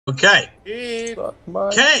Okay. Suck my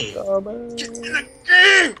Okay. stomach. Get in the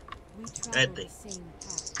game. That thing.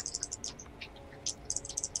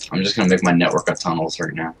 I'm just gonna make my network of tunnels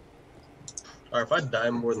right now. Alright, if I die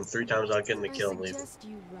more than 3 times, I'll get in the kill and leave.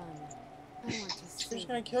 You're just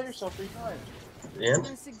gonna kill yourself 3 times. And?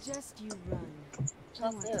 I suggest you run. It's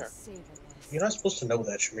not fair. You're not supposed to know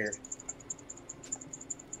that, Shamir.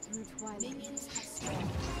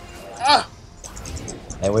 Ah!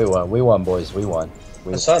 Hey, we won, boys, we won.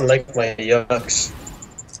 I sound like my yucks.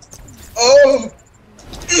 Oh!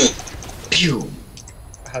 Pew!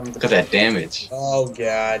 Look at that damage. Oh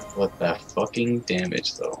god. What the fucking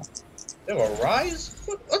damage, though? They have a rise?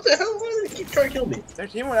 What the hell? Why do they keep trying to kill me? Their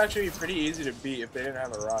team would actually be pretty easy to beat if they didn't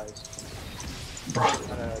have a rise. Bro.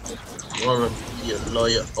 You wanna be a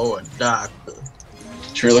lawyer or a doctor?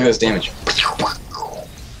 Sure, look at this damage.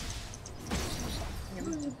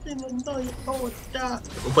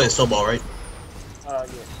 We're playing snowball, right? Yeah.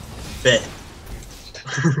 Bet.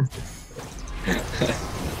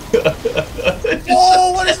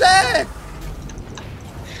 Whoa, what is that?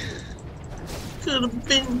 Could have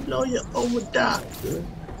been lawyer or a doctor.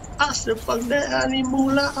 I said, fuck that, I need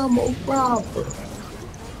moolah, I'm a robber.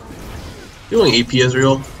 You want AP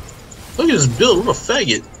Israel? Look at this build, what a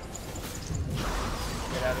faggot.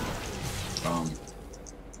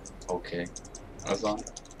 Okay. That's on.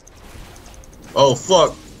 Oh,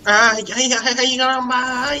 fuck. Oh Oh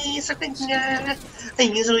my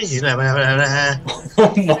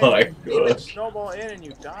You went god. snowball in and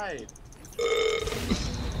you died.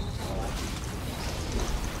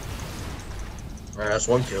 Alright, that's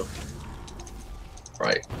 1 kill.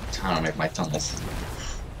 Right. Time to make my tunnels.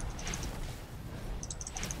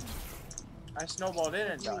 I snowballed in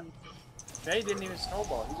and died. Jay didn't even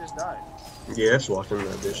snowball, he just died. Yeah, I just walked into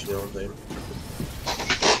that bitch, you know what I'm saying?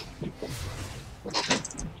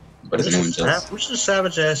 What is anyone just? Who's a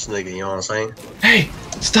savage ass nigga, you know what I'm saying? Hey!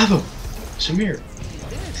 Stop him! Shamir!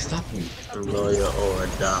 Stop him. A lawyer or a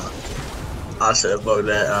doctor. I said, fuck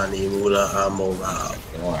that, I need moolah, I'm a robber.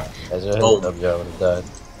 Alright. As a hit up, Joe, when it died.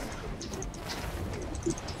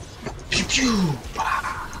 Pew pew!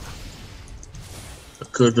 I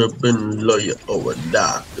could have been a lawyer or a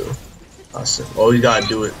doctor. I said, oh, you gotta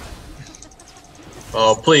do it.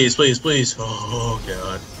 Oh, please, please, please. Oh,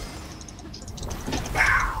 God.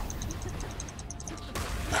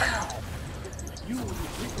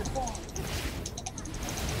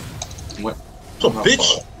 What? So,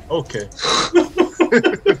 bitch. Okay.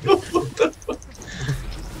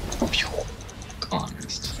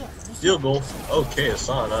 Honest. Field goal. Okay,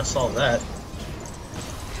 Hassan, I saw that.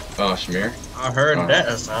 Oh, Shamir? I heard that,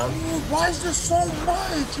 Hassan. Dude, why is there so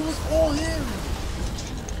much? It was all him.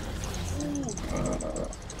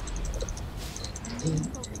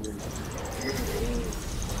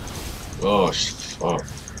 Oh, fuck.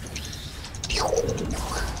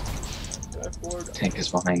 Tank is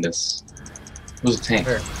behind us. Who's the tank?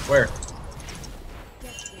 Where?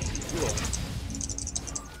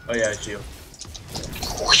 Oh, yeah, it's you.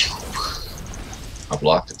 I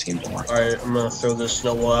blocked the team more. Alright, I'm gonna throw this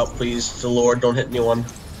snowball out, please. The Lord, don't hit anyone.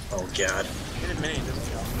 Oh, God. Hit a mini,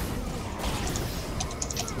 doesn't count.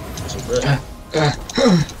 That's a bit.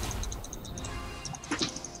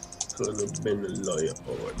 Could have been a lawyer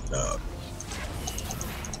or a dog.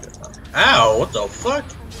 Ow, what the fuck?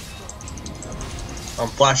 I'm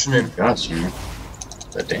flashing in. God, Shamir.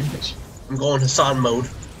 The damage. I'm going Hassan mode.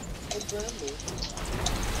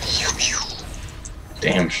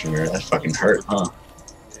 Damn, Shamir, that fucking hurt, huh?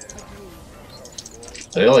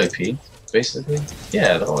 Are they all AP, basically?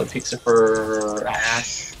 Yeah, they're all AP except for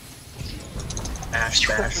Ash. Ash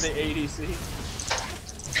bash. For the ADC.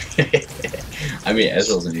 I mean,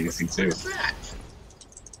 Ezreal's an ADC too. What's that?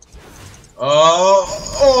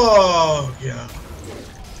 Oh, yeah.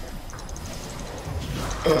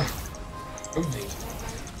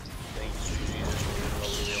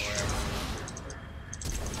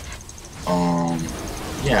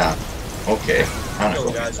 Yeah. Okay. I Kill don't him,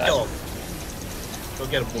 know guys. that. Kill him. Go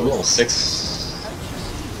get him, Level boys. 6.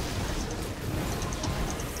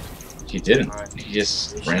 He didn't. Alright. He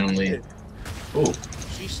just randomly. Ooh.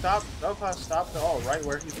 She stopped, Velcro stopped it all right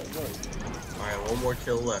where he was. Alright, 1 more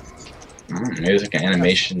kill left. Maybe it's like an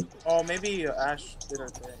animation. Oh, maybe Ash did her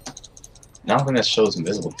thing. Nothing that shows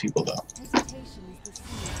invisible people though.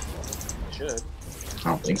 Should. I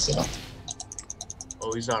don't think so.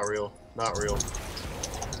 Oh, he's not real. Not real.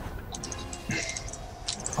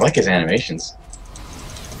 I like his animations.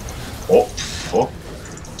 Oh, oh,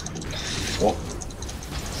 oh,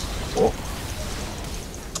 oh.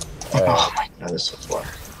 Oh my god, this is so far.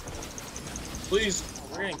 Please.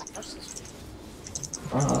 We're getting crushed this week.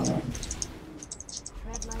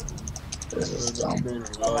 This is dumb.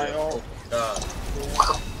 Oh god.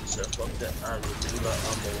 So fuck that. I'm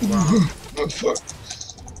gonna Oh, fuck.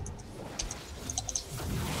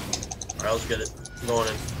 Alright, let's get it. I'm going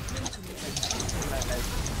in.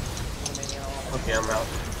 Okay, I'm out.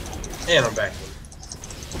 And I'm back in.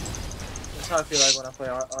 That's how I feel like when I play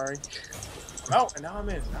Ari. I'm out, and now I'm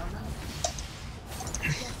in. Now I'm out.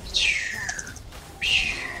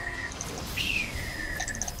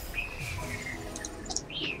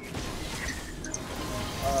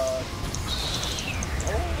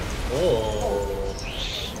 Oh.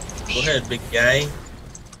 Go ahead, big guy.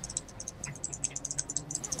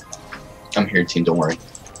 I'm here, team. Don't worry.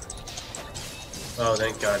 Oh,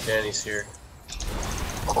 thank God, Danny's here.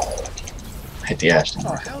 I hit the ash.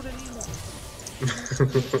 Oh, how did he know?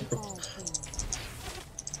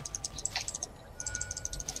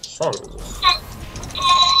 Song is this?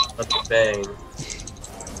 That's a bang.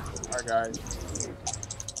 Alright, guys.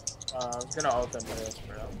 I was gonna ult them, but it's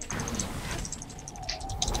for now.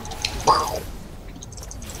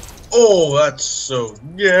 Oh, that's so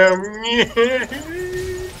yummy.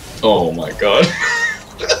 Oh my god.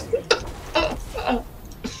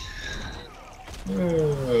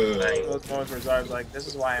 Those moments where Zar's like, this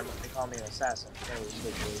is why they call me an assassin.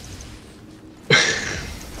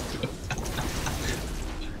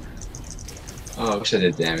 Oh, I wish I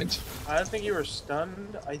did damage. I don't think you were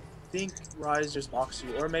stunned. I think Rise just boxed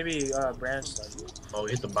you. Or maybe Brand stunned you. Oh,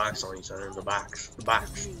 we hit the box on each other. The box. The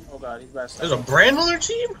box. Oh god, he's best. There's a Brand on their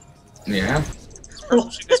team? Yeah.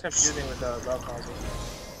 She gets confusing with Bell Causing.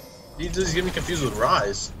 He's just getting confused with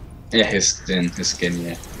Rise. Yeah, his skin,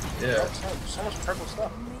 yeah. Yeah. So much purple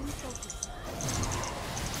stuff.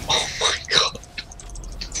 Oh my god.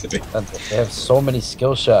 They have so many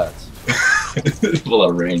skill shots. Full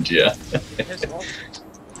of range, yeah. His ult.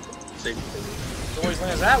 Same thing. Always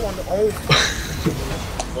lands that one. Oh.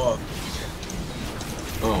 Fuck.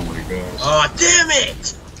 Oh my gosh. Aw, damn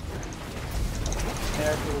it!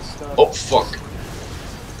 Oh fuck.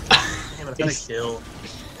 Damn it, I gotta kill.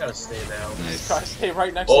 I gotta stay now. Nice. Gotta stay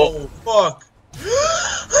right next to Oh, fuck.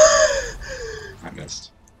 I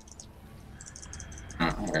missed.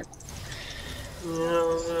 Alright.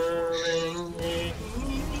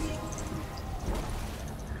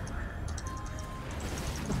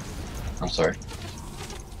 I'm sorry.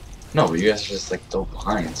 No, but you guys are just like so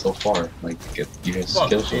behind, so far. Like, get you guys Fuck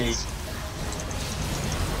skill me. shots.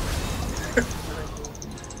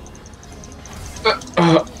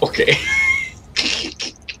 Okay.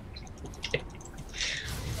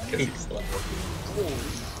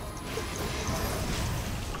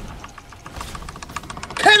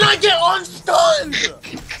 Can I get unstunned?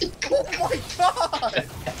 Oh my god!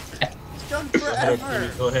 Stunned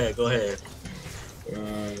forever! Go ahead, go ahead.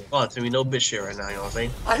 Oh, to me, no bitch shit right now, you know what I'm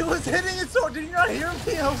saying? I was hitting it so, did you not hear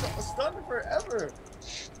me? I was stunned forever.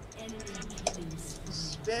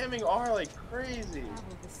 Spamming R like crazy.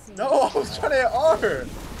 No, I was trying to hit R.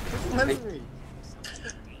 It's letting me.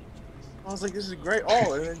 I was like, this is great.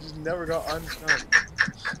 Oh, and then just never got unstunned.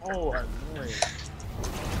 Oh, annoying.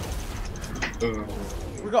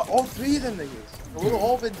 We got all three of them niggas. We would have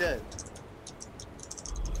all been dead.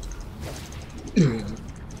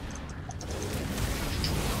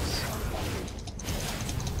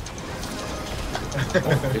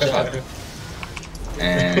 Good shot.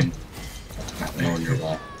 And no, you're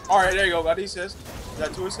not. Alright, there you go. Got the assist. Is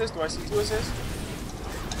that 2 assists? Do I see 2 assists?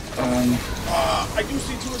 I do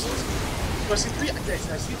see 2 assists. Do I see 3? Okay,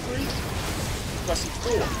 I see 3. Do I see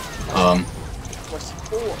 4? Do I see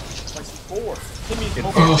 4? Do I see 4? Give me Get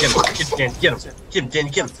him, get him, get him, Danny,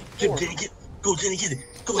 get him, get him, Danny, get him. Go, Danny, get it.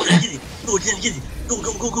 Go, Danny, get it. Go, Danny, get it. Go,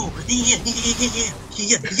 go, go, go. Yeah.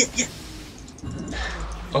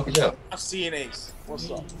 Oh, good job. I'm seeing Ace. What's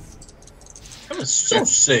up? That was so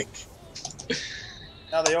sick.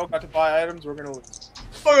 Now they all got to buy items, we're gonna lose.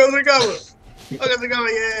 Fuck out the cover. Fuck out the cover,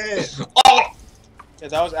 yeah. Oh! Yeah,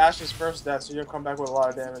 that was Ash's first death, so you'll come back with a lot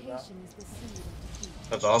of damage now.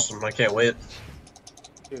 That's awesome. I can't wait.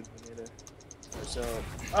 Dude, me neither. So,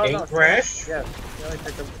 oh no, Crash? Yeah, he only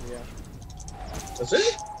picked up, yeah. That's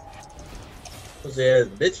it? What's that,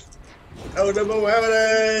 bitch? Oh, no more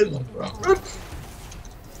evidence!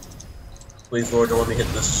 Please, Lord, don't let me hit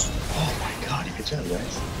this. Oh my god, good job,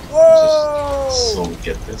 guys. Whoa! Just so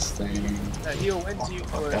get this thing. That heal wins you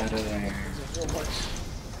Fuck for out of there. so much.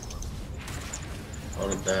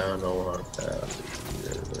 Hold it down, hold it down.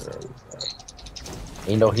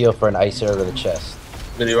 Ain't no heal for an ice arrow to the chest.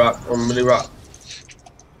 Millie Rock, or Millie Rock.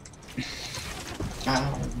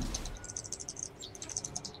 Ow.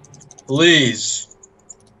 Please.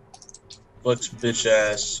 Flex bitch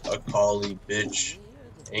ass Akali bitch.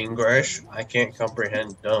 English. I can't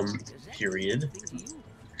comprehend dumb. Period.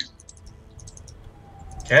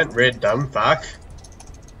 Can't read dumb. Fuck.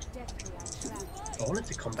 I wanted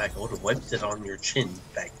to come back. I would have wiped it on your chin,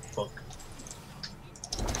 back fuck.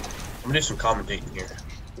 I'm gonna do some commentating here.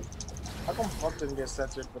 How come fuck didn't get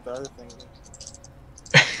censored with the other thing?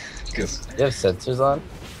 Because You have sensors on?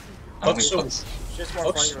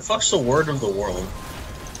 Fuck's the word of the world.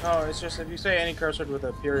 No, it's just if you say any curse word with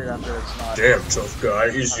a period after, it's not. Damn tough guy,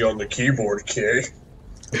 easy on the keyboard, kid.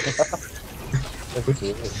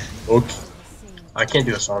 Okay. I can't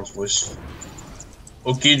do a song's voice.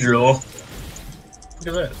 Okay, Drill. Look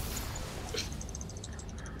at that.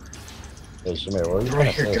 Hey, Shamir, what were you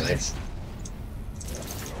right trying here, to say? guys.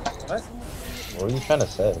 What? What were you trying to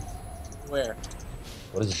say? Where?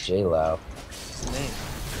 What is J-Lao? What's his name?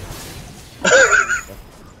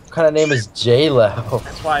 What kind of name is J-Lao?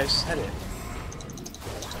 That's why I said it.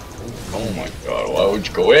 Oh my god, why would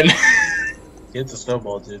you go in? Hit the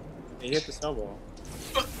snowball, dude. He hit the snowball.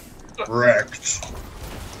 Wrecked.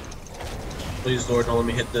 Please, Lord, don't let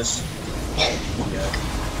me hit this. Yeah.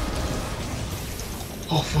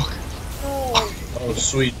 Oh fuck. Oh,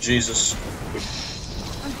 sweet Jesus.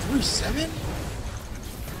 I'm 3-7?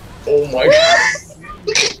 Oh my god.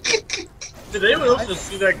 Did anyone else just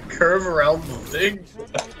see that curve around the thing?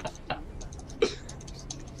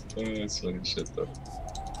 That's funny shit though.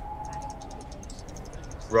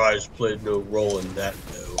 Rise played no role in that,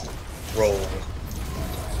 no. Role.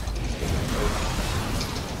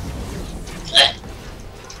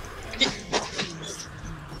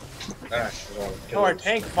 No, our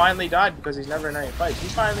tank finally died because he's never in any fights. He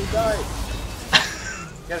finally died.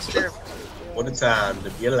 You gotta spare him. What a time to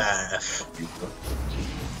be alive.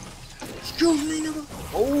 Excuse me, nigga.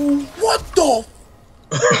 Oh, what the?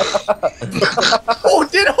 Oh,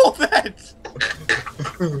 did all that?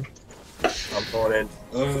 I'm going in.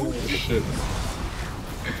 Oh shit.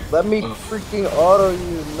 Let me freaking auto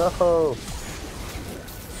you, no!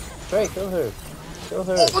 Trey, kill her. Kill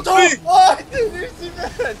her. Oh, the what? Did you see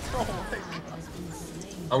that? Oh my god.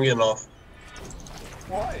 I'm getting off.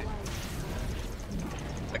 Why?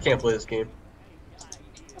 I can't play this game.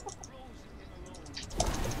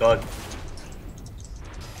 I'm done.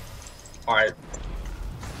 Alright.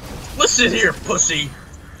 Listen here, pussy!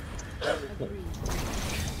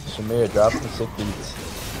 Shamir, drop the sick beats.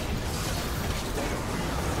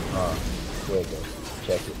 There you go.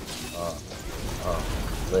 Check it.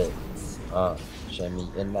 Lit. Shimmy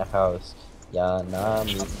in the house. Ya nah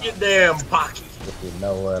me. Get damn pocket! If you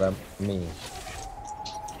know what I mean.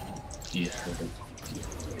 Yeah.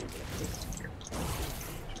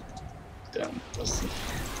 Damn pussy.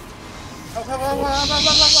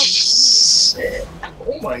 Shit.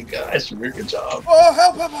 Oh my gosh, very good job. Oh,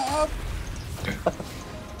 help, help, help!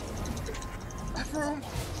 Bathroom!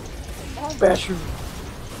 Bathroom.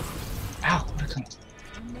 Ow,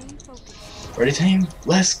 ready, team?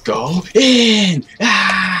 Let's go in!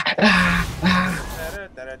 Ah, ah, ah.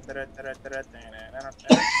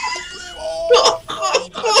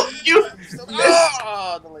 You missed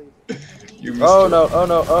Oh it. no, oh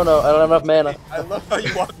no, oh no, I don't have enough mana. I love how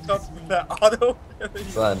you walked up with that auto.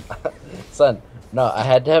 Son, son, no, I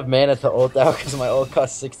had to have mana to ult out because my ult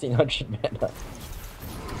cost 1600 mana.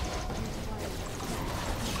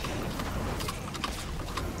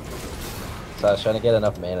 So I was trying to get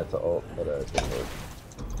enough mana to ult, but it didn't work.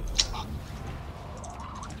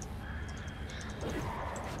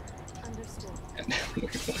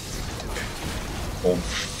 Oh.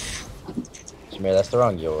 Shamir, that's the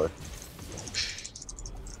wrong Yor.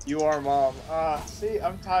 You are mom. See,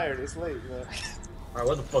 I'm tired. It's late. But... Alright,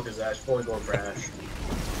 what the fuck is Ash? Fully going for Ash.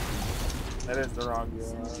 That is the wrong you.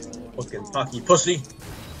 Fucking pocky pussy!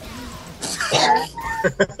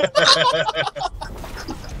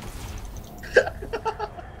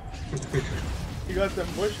 You got them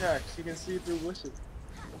bush hacks. You can see through bushes.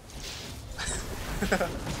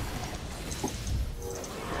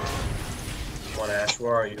 Come on, Ash,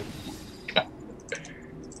 where are you?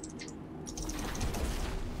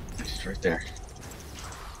 It's right there.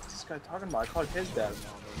 What's this guy talking about? I called his dad.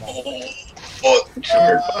 Oh,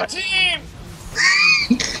 sure. Team!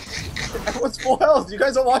 Everyone's full health. You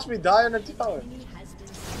guys don't watch me die on the tower.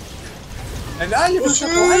 And now you're just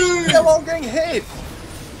why them all getting hit?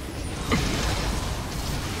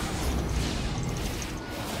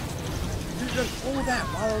 You just pull that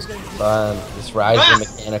while I was getting hit. Son, this Rise the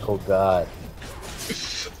mechanical god.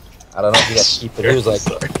 I don't know if you got to keep it. He was like,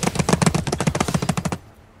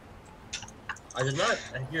 I did not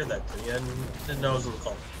hear that to you. I didn't know it was in the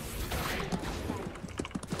call.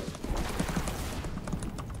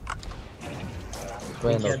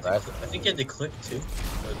 playing I those Rise. think you had to click too.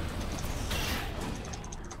 good.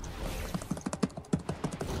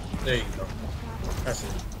 There you go. That's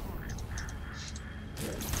it.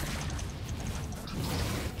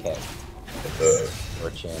 Okay. Or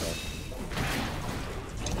channel.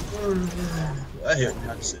 I hear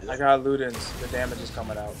I got Ludens. The damage is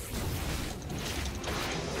coming out.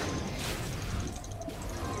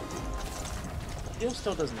 Heal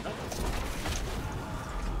still doesn't know.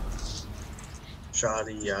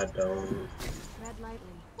 Shoddy, I don't. Tread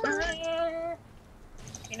lightly.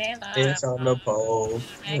 It's on the pole.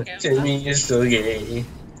 Timmy is so gay.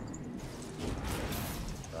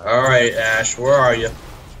 Alright, Ash, where are you?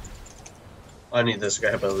 I need this guy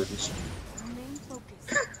abilities. Remain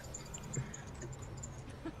focused.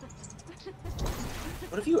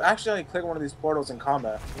 What if you accidentally click one of these portals in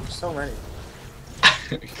combat? There's so many.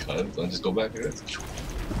 God, don't just go back to this.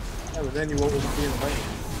 Yeah, but then you won't be in the lane.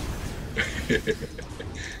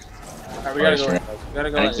 Alright, we gotta go. Alright, We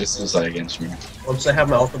gotta go. I need to suicide against me. Once I have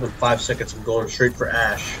my ultimate in 5 seconds, I'm going straight for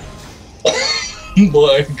Ash.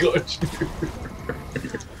 Boy, I got you.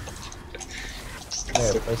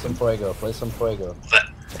 Here, play some Fuego. Play some Fuego.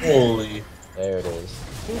 Holy. There it is.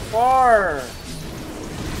 Too far.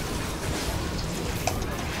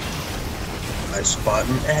 I spot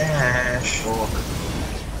an Ash.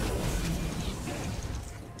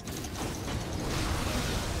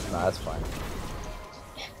 Nah, that's fine.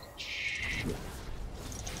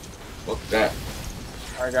 Fuck that.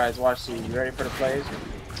 Alright, guys, watch these. You ready for the plays?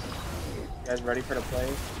 You guys ready for the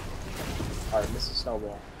plays? Alright, Mr.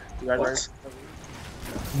 Snowball. You guys ready?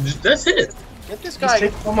 That's it. Get this He's guy.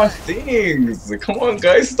 taking all my things. Come on,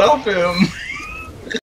 guys, stop him.